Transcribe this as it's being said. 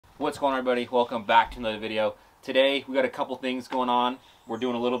What's going on, everybody? Welcome back to another video. Today we got a couple things going on. We're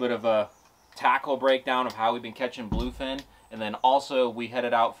doing a little bit of a tackle breakdown of how we've been catching bluefin, and then also we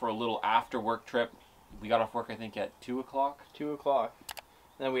headed out for a little after work trip. We got off work I think at 2 o'clock. 2 o'clock.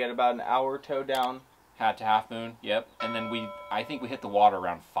 Then we had about an hour tow down. Had to Half Moon, yep. And then I think we hit the water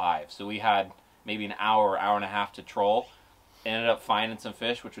around 5, so we had maybe an hour and a half to troll. Ended up finding some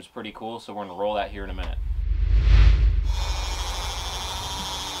fish, which was pretty cool, so we're gonna roll that here in a minute.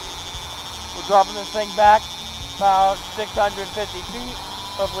 We're dropping this thing back about 650 feet.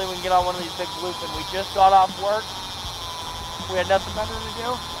 Hopefully we can get on one of these big bluefin. We just got off work. We had nothing better to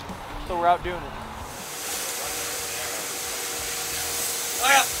do, so we're out doing it. Oh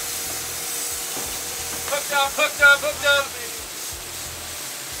yeah! Hooked up, hooked up, hooked up!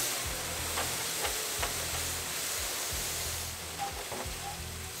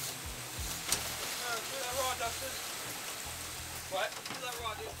 Do that rod, Dustin. What? Do that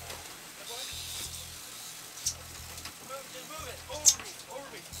rod, dude. That one? Just move it. Over me. Over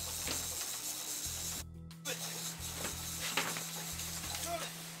me. Move it. Move it.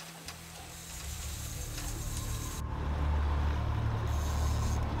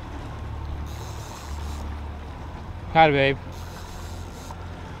 Hi, babe.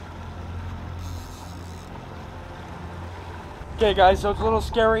 Okay, guys, so it's a little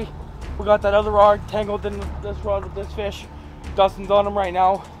scary. We got that other rod tangled in this rod with this fish. Dustin's on him right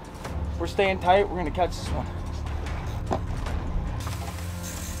now. We're staying tight. We're gonna catch this one.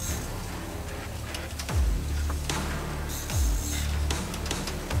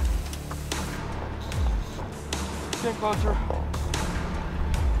 Get closer.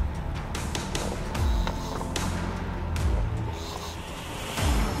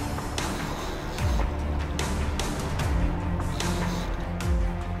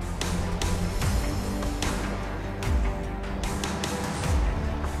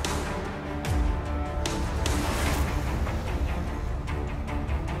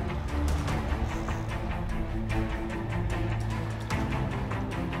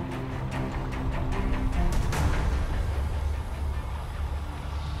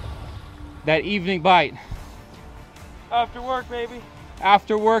 That evening bite. After work, baby.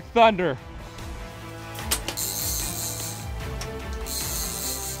 After work thunder.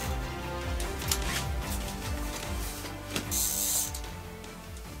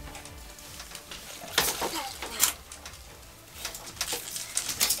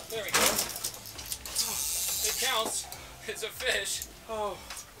 There we go. It counts. It's a fish. Oh.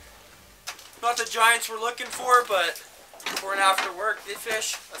 Not the giants we're looking for, but for an after work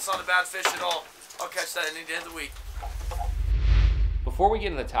fish, that's not a bad fish at all. I'll catch that any day of the week. Before we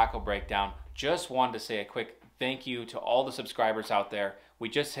get into the tackle breakdown, just wanted to say a quick thank you to all the subscribers out there. We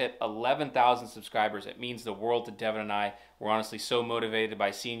just hit 11,000 subscribers. It means the world to Devin and I. We're honestly so motivated by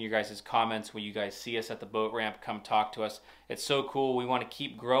seeing you guys' comments when you guys see us at the boat ramp. Come talk to us. It's so cool. We want to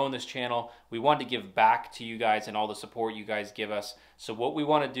keep growing this channel. We want to give back to you guys and all the support you guys give us. So what we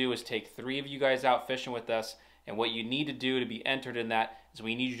want to do is take 3 of you guys out fishing with us. And what you need to do to be entered in that is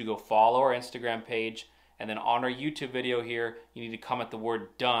we need you to go follow our Instagram page, and then on our YouTube video here, you need to comment the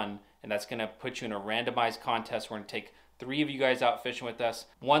word done, and that's going to put you in a randomized contest. We're going to take 3 of you guys out fishing with us.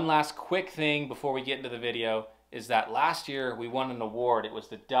 One last quick thing before we get into the video is that last year we won an award. It was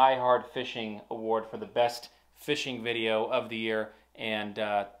the Die Hard Fishing Award for the best fishing video of the year, and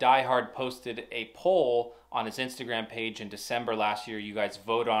Die Hard posted a poll on his Instagram page in December last year. You guys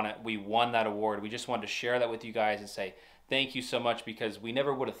voted on it. We won that award. We just wanted to share that with you guys and say thank you so much, because we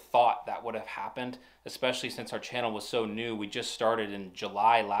never would have thought that would have happened, especially since our channel was so new. We just started in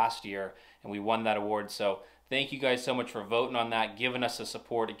July last year and we won that award. So thank you guys so much for voting on that, giving us the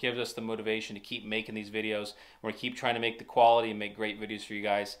support. It gives us the motivation to keep making these videos. We're going to keep trying to make the quality and make great videos for you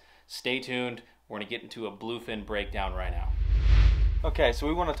guys. Stay tuned. We're going to get into a bluefin breakdown right now. Okay, so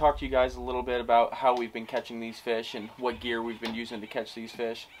we want to talk to you guys a little bit about how we've been catching these fish and what gear we've been using to catch these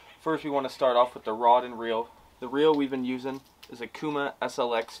fish. First, we want to start off with the rod and reel. The reel we've been using is a Okuma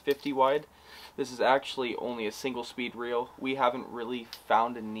SLX 50 wide. This is actually only a single speed reel. We haven't really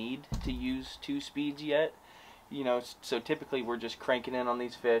found a need to use 2 speeds yet. You know, so typically we're just cranking in on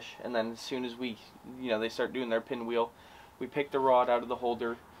these fish, and then as soon as they start doing their pinwheel, we pick the rod out of the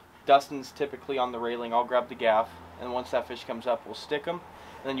holder. Dustin's typically on the railing. I'll grab the gaff, and once that fish comes up, we'll stick them.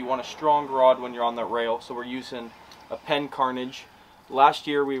 And then you want a strong rod when you're on that rail, so we're using a Penn Carnage. Last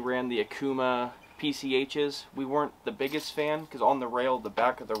year we ran the Okuma PCHs. We weren't the biggest fan because on the rail the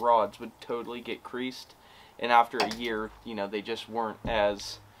back of the rods would totally get creased, and after a year, you know, they just weren't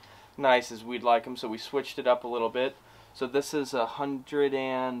as nice as we'd like them, so we switched it up a little bit. So this is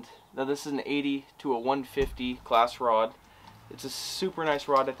this is an 80 to a 150 class rod. It's a super nice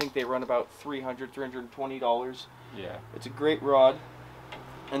rod. I think they run about $300, $320. Yeah. It's a great rod.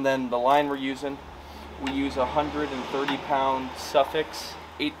 And then the line we're using, we use a 130-pound Sufix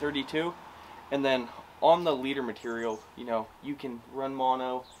 832. And then on the leader material, you know, you can run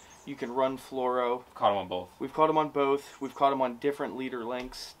mono, you can run fluoro. Caught them on both. We've caught them on both. We've caught them on different leader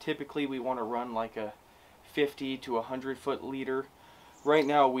lengths. Typically, we want to run like a 50 to 100 foot leader. Right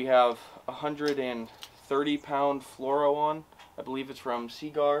now, we have a 130-pound fluoro on. I believe it's from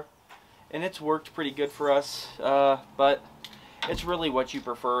Seagar, and it's worked pretty good for us. But it's really what you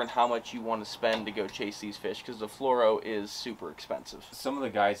prefer and how much you want to spend to go chase these fish, because the fluoro is super expensive. Some of the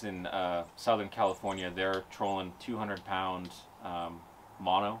guys in Southern California, they're trolling 200-pound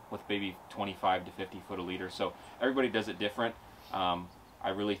mono with maybe 25 to 50 foot a leader. So everybody does it different. I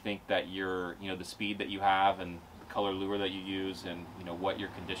really think that the speed that you have and the color lure that you use and what your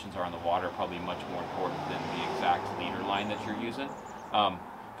conditions are on the water are probably much more important than the exact leader line that you're using.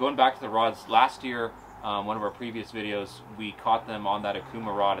 Going back to the rods, last year, one of our previous videos, we caught them on that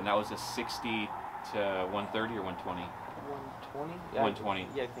Okuma rod, and that was a 60 to 130 or 120? 120? Yeah, 120.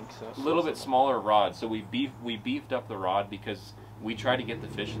 Yeah, I think so. A little bit smaller rod, so we beefed up the rod because we try to get the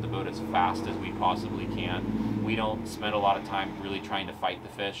fish in the boat as fast as we possibly can. We don't spend a lot of time really trying to fight the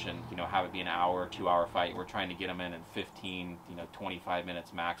fish and have it be an hour or 2 hour fight. We're trying to get them in 15, 25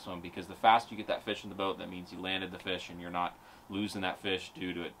 minutes maximum, because the faster you get that fish in the boat, that means you landed the fish and you're not losing that fish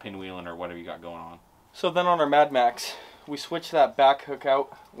due to it pinwheeling or whatever you got going on. So then on our Mad Max, we switch that back hook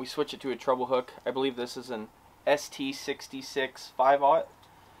out. We switch it to a treble hook. I believe this is an ST66 5/0,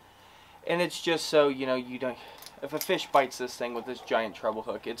 and it's just so you don't. If a fish bites this thing with this giant treble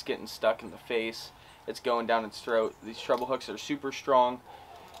hook, it's getting stuck in the face. It's going down its throat. These treble hooks are super strong.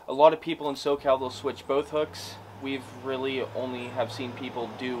 A lot of people in SoCal, they'll switch both hooks. We've really only have seen people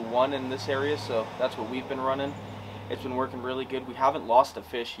do one in this area, so that's what we've been running. It's been working really good. We haven't lost a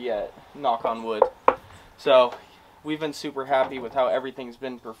fish yet, knock on wood. So we've been super happy with how everything's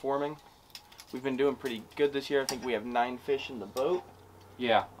been performing. We've been doing pretty good this year. I think we have 9 fish in the boat.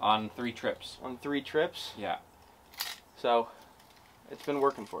 Yeah, on 3 trips. On 3 trips. Yeah. So it's been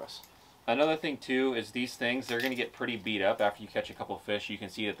working for us. Another thing too is these things, they're going to get pretty beat up after you catch a couple fish. You can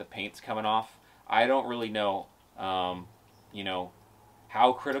see that the paint's coming off. I don't really know, how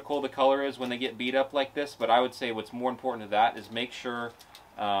critical the color is when they get beat up like this, but I would say what's more important to that is make sure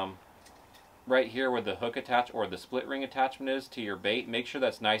right here where the hook attach or the split ring attachment is to your bait, make sure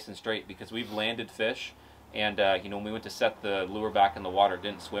that's nice and straight, because we've landed fish and when we went to set the lure back in the water, it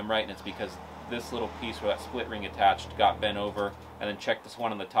didn't swim right, and it's because this little piece where that split ring attached got bent over. And then check this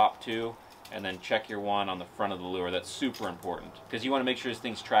one on the top too, and then check your one on the front of the lure. That's super important, because you want to make sure this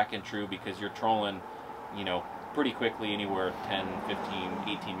thing's tracking true, because you're trolling pretty quickly, anywhere 10,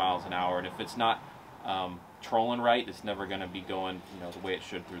 15, 18 miles an hour, and if it's not trolling right, it's never going to be going the way it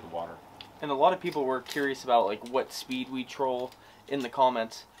should through the water. And a lot of people were curious about like what speed we troll in the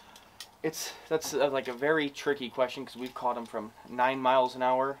comments. That's like a very tricky question, because we've caught them from 9 miles an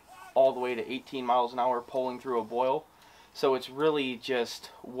hour all the way to 18 miles an hour pulling through a boil. So it's really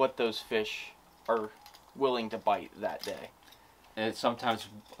just what those fish are willing to bite that day. And sometimes,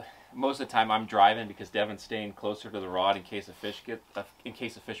 most of the time, I'm driving because Devin's staying closer to the rod in case a fish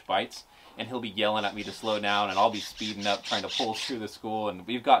bites, and he'll be yelling at me to slow down, and I'll be speeding up trying to pull through the school. And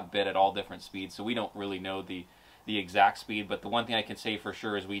we've got bit at all different speeds, so we don't really know the exact speed. But the one thing I can say for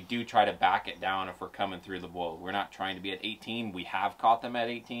sure is we do try to back it down if we're coming through the boil. We're not trying to be at 18. We have caught them at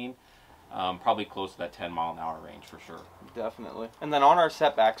 18. Probably close to that 10 mile an hour range for sure. Definitely. And then on our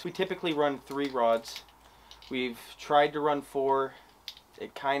setbacks, we typically run 3 rods. We've tried to run 4.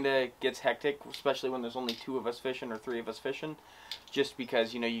 It kind of gets hectic, especially when there's only 2 of us fishing or 3 of us fishing, just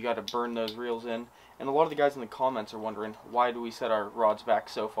because you got to burn those reels in. And a lot of the guys in the comments are wondering, why do we set our rods back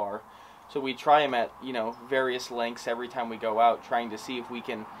so far? So we try them at various lengths every time we go out, trying to see if we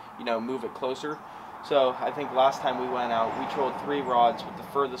can move it closer. So I think last time we went out, we trolled 3 rods, with the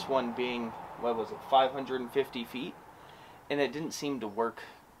furthest one being, what was it, 550 feet, and it didn't seem to work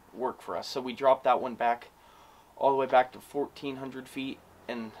for us. So we dropped that one back, all the way back to 1,400 feet,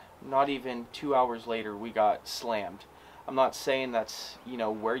 and not even 2 hours later, we got slammed. I'm not saying that's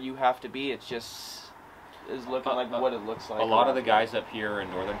where you have to be. It's just is looking like what it looks like. A lot of the guys up here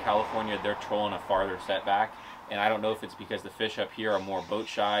in Northern California, they're trolling a farther setback. And I don't know if it's because the fish up here are more boat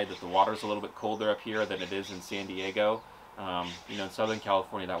shy, that the water's a little bit colder up here than it is in San Diego. In Southern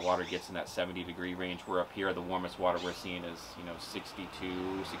California, that water gets in that 70-degree range, where up here the warmest water we're seeing is 62,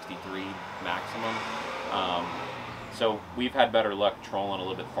 63 maximum. So we've had better luck trolling a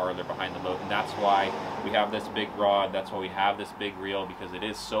little bit farther behind the boat, and that's why we have this big rod, that's why we have this big reel, because it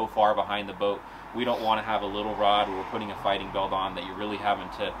is so far behind the boat. We don't want to have a little rod where we're putting a fighting belt on that you're really having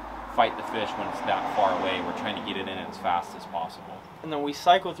to fight the fish when it's that far away. We're trying to get it in as fast as possible. And then we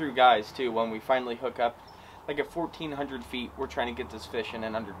cycle through guys too when we finally hook up. Like at 1,400 feet, we're trying to get this fish in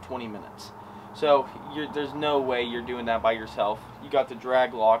under 20 minutes. So there's no way you're doing that by yourself. You got the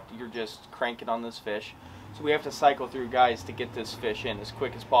drag locked, you're just cranking on this fish. So we have to cycle through guys to get this fish in as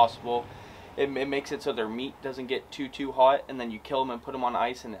quick as possible. It makes it so their meat doesn't get too hot, and then you kill them and put them on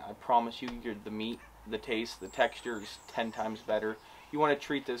ice, and I promise you, the meat, the taste, the texture is 10 times better. You want to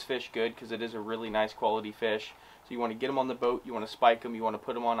treat this fish good because it is a really nice quality fish. So you want to get them on the boat, you want to spike them, you want to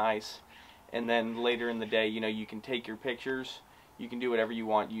put them on ice, and then later in the day, you know, you can take your pictures, you can do whatever you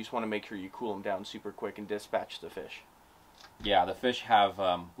want. You just want to make sure you cool them down super quick and dispatch the fish. Yeah, the fish have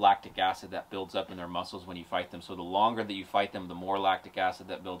lactic acid that builds up in their muscles when you fight them. So the longer that you fight them, the more lactic acid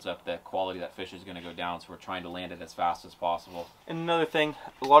that builds up, the quality of that fish is going to go down. So we're trying to land it as fast as possible. And another thing,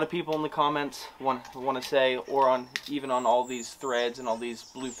 a lot of people in the comments want to say, or even on all these threads and all these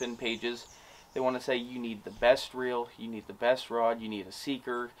Bluefin pages, they want to say you need the best reel, you need the best rod, you need a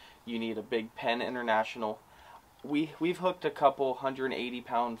seeker, you need a big Penn International. We've hooked a couple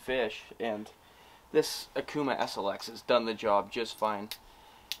 180-pound fish, and this Okuma SLX has done the job just fine.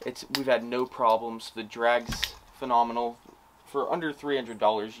 We've had no problems. The drag's phenomenal. For under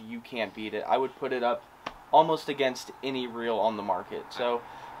 $300, you can't beat it. I would put it up almost against any reel on the market. So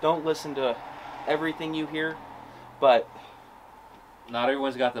don't listen to everything you hear, but not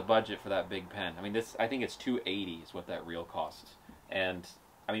everyone's got the budget for that big Penn. I mean, I think it's $280 is what that reel costs. And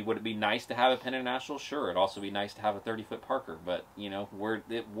I mean, would it be nice to have a Penn International? Sure. It'd also be nice to have a 30-foot Parker, but you know,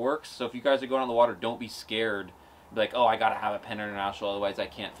 it works. So if you guys are going on the water, don't be scared. Be like, oh, I gotta have a Penn International, otherwise I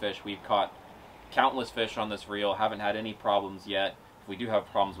can't fish. We've caught countless fish on this reel, haven't had any problems yet. If we do have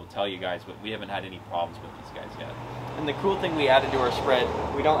problems, we'll tell you guys, but we haven't had any problems with these guys yet. And the cool thing we added to our spread,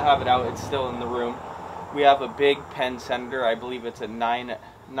 we don't have it out, it's still in the room. We have a big Penn Senator, I believe it's a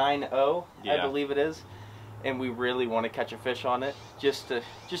 9.0, yeah. I believe it is. And we really want to catch a fish on it, just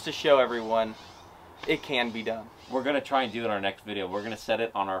to show everyone it can be done. We're gonna try and do it in our next video. We're gonna set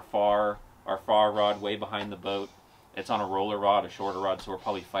it on our far rod way behind the boat. It's on a roller rod, a shorter rod, so we're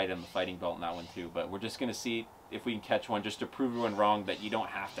probably fighting the fighting belt in that one too. But we're just gonna see if we can catch one, just to prove everyone wrong that you don't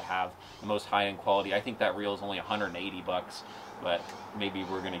have to have the most high-end quality. I think that reel is only 180 bucks, but maybe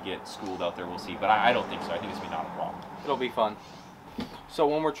we're gonna get schooled out there. We'll see. But I don't think so. I think it's gonna be not a problem. It'll be fun. So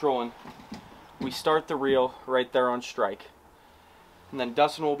when we're trolling, we start the reel right there on strike, and then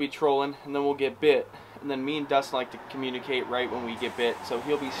Dustin will be trolling, and then we'll get bit, and then me and Dustin like to communicate right when we get bit, so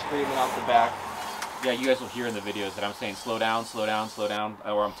he'll be screaming out the back. Yeah, you guys will hear in the videos that I'm saying slow down, slow down, slow down,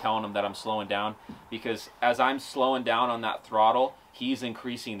 or I'm telling him that I'm slowing down, because as I'm slowing down on that throttle, he's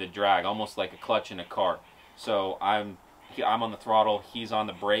increasing the drag, almost like a clutch in a car. So I'm on the throttle, he's on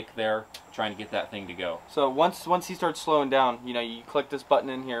the brake there, trying to get that thing to go. So once he starts slowing down, you know, you click this button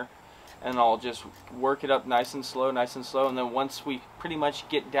in here, and I'll just work it up nice and slow, and then once we pretty much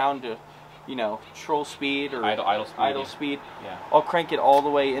get down to, you know, troll speed or idle speed, yeah. I'll crank it all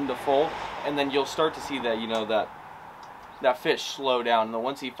the way into full, and then you'll start to see that, you know, that fish slow down. And then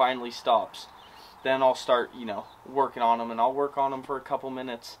once he finally stops, then I'll start, you know, working on him, and I'll work on him for a couple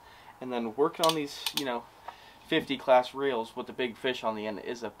minutes, and then working on these, you know, 50 class reels with the big fish on the end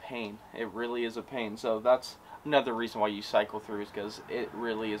is a pain. It really is a pain. So that's another reason why you cycle through, is because it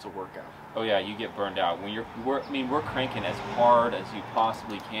really is a workout. Oh yeah, you get burned out when we're cranking as hard as you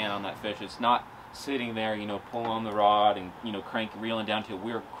possibly can on that fish. It's not sitting there, you know, pulling on the rod and, you know, reeling down to it.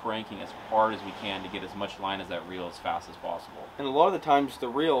 We're cranking as hard as we can to get as much line as that reel as fast as possible. And a lot of the times the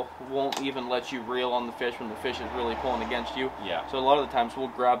reel won't even let you reel on the fish when the fish is really pulling against you. Yeah. So a lot of the times we'll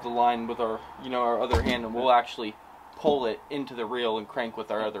grab the line with our, you know, our other hand, and we'll actually pull it into the reel and crank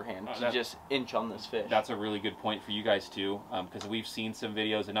with our other hand to just inch on this fish. That's a really good point for you guys too, because we've seen some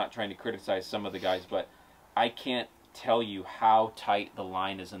videos, and not trying to criticize some of the guys, but I can't tell you how tight the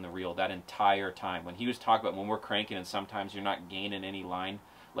line is in the reel that entire time. When he was talking about when we're cranking and sometimes you're not gaining any line,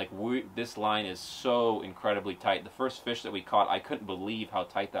 like this line is so incredibly tight. The first fish that we caught, I couldn't believe how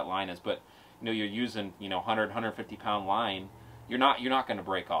tight that line is, but you know, you're using, you know, 150 pound line. You're not going to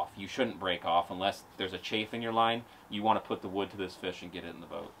break off. You shouldn't break off unless there's a chafe in your line. You want to put the wood to this fish and get it in the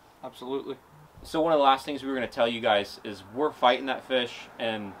boat. Absolutely. So one of the last things we were going to tell you guys is we're fighting that fish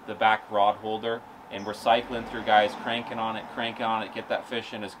in the back rod holder, and we're cycling through, guys, cranking on it, get that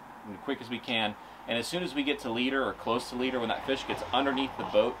fish in as quick as we can. And as soon as we get to leader or close to leader, when that fish gets underneath the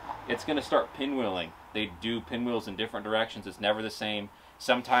boat, it's going to start pinwheeling. They do pinwheels in different directions. It's never the same.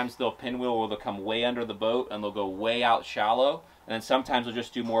 Sometimes they'll pinwheel where they'll come way under the boat and they'll go way out shallow. And then sometimes they'll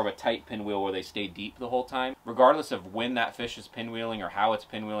just do more of a tight pinwheel where they stay deep the whole time. Regardless of when that fish is pinwheeling or how it's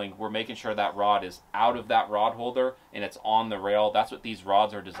pinwheeling, we're making sure that rod is out of that rod holder and it's on the rail. That's what these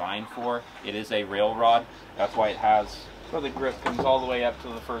rods are designed for. It is a rail rod. That's why it has... So the grip comes all the way up to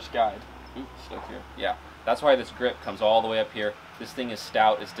the first guide. Ooh, stuck here. Yeah. That's why this grip comes all the way up here. This thing is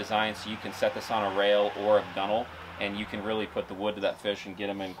stout. It's designed so you can set this on a rail or a gunnel, and you can really put the wood to that fish and get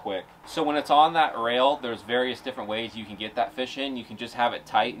them in quick. So when it's on that rail, there's various different ways you can get that fish in. You can just have it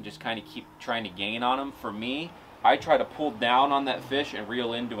tight and just kind of keep trying to gain on them. For me, I try to pull down on that fish and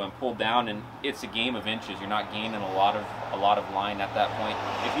reel into him, pull down, and it's a game of inches. You're not gaining a lot of line at that point.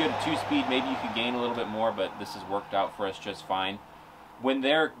 If you had a 2-speed, maybe you could gain a little bit more, but this has worked out for us just fine. When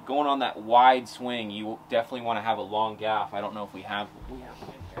they're going on that wide swing, you definitely want to have a long gaff. I don't know if we have one here,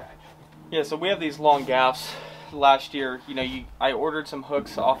 actually. Yeah, so we have these long gaffs. Last year, I ordered some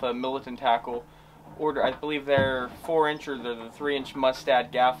hooks off of Militant Tackle. I believe they're 4-inch or they're the 3-inch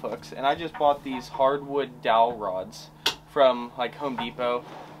Mustad gaff hooks, and I just bought these hardwood dowel rods from like Home Depot.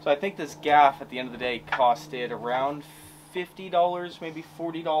 So I think this gaff at the end of the day costed around $50, maybe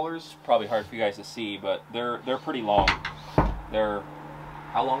 $40. Probably hard for you guys to see, but they're pretty long.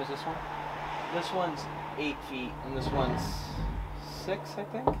 How long is this one? This one's 8 feet, and this one's 6, I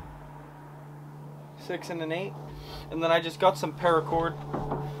think. 6 and an 8. And then I just got some paracord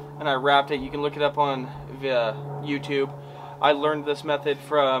and I wrapped it. You can look it up on via YouTube. I learned this method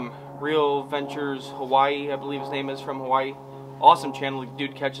from Real Ventures Hawaii, I believe his name is, from Hawaii. Awesome channel,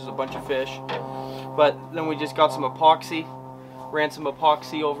 dude catches a bunch of fish. But then we just got some epoxy, ran some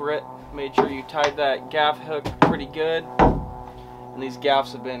epoxy over it, made sure you tied that gaff hook pretty good. And these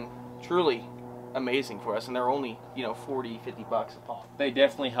gaffs have been truly amazing for us, and they're only, $40-50 a pop. They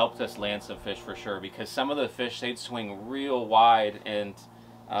definitely helped us land some fish for sure, because some of the fish, they'd swing real wide, and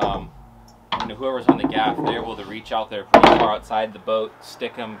whoever's on the gaff, they're able to reach out there pretty far outside the boat,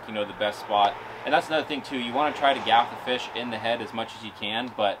 stick them, the best spot. And that's another thing too, you want to try to gaff the fish in the head as much as you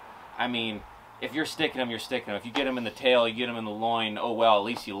can, but I mean, if you're sticking them, you're sticking them. If you get them in the tail, you get them in the loin, oh well, at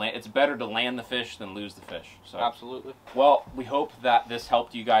least you land. It's better to land the fish than lose the fish. So, absolutely. Well, we hope that this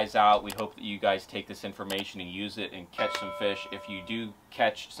helped you guys out. We hope that you guys take this information and use it and catch some fish. If you do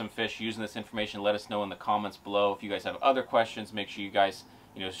catch some fish using this information, let us know in the comments below. If you guys have other questions, make sure you guys,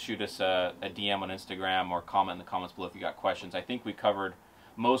 shoot us a DM on Instagram or comment in the comments below if you got questions. I think we covered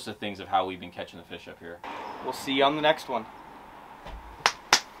most of the things of how we've been catching the fish up here. We'll see you on the next one.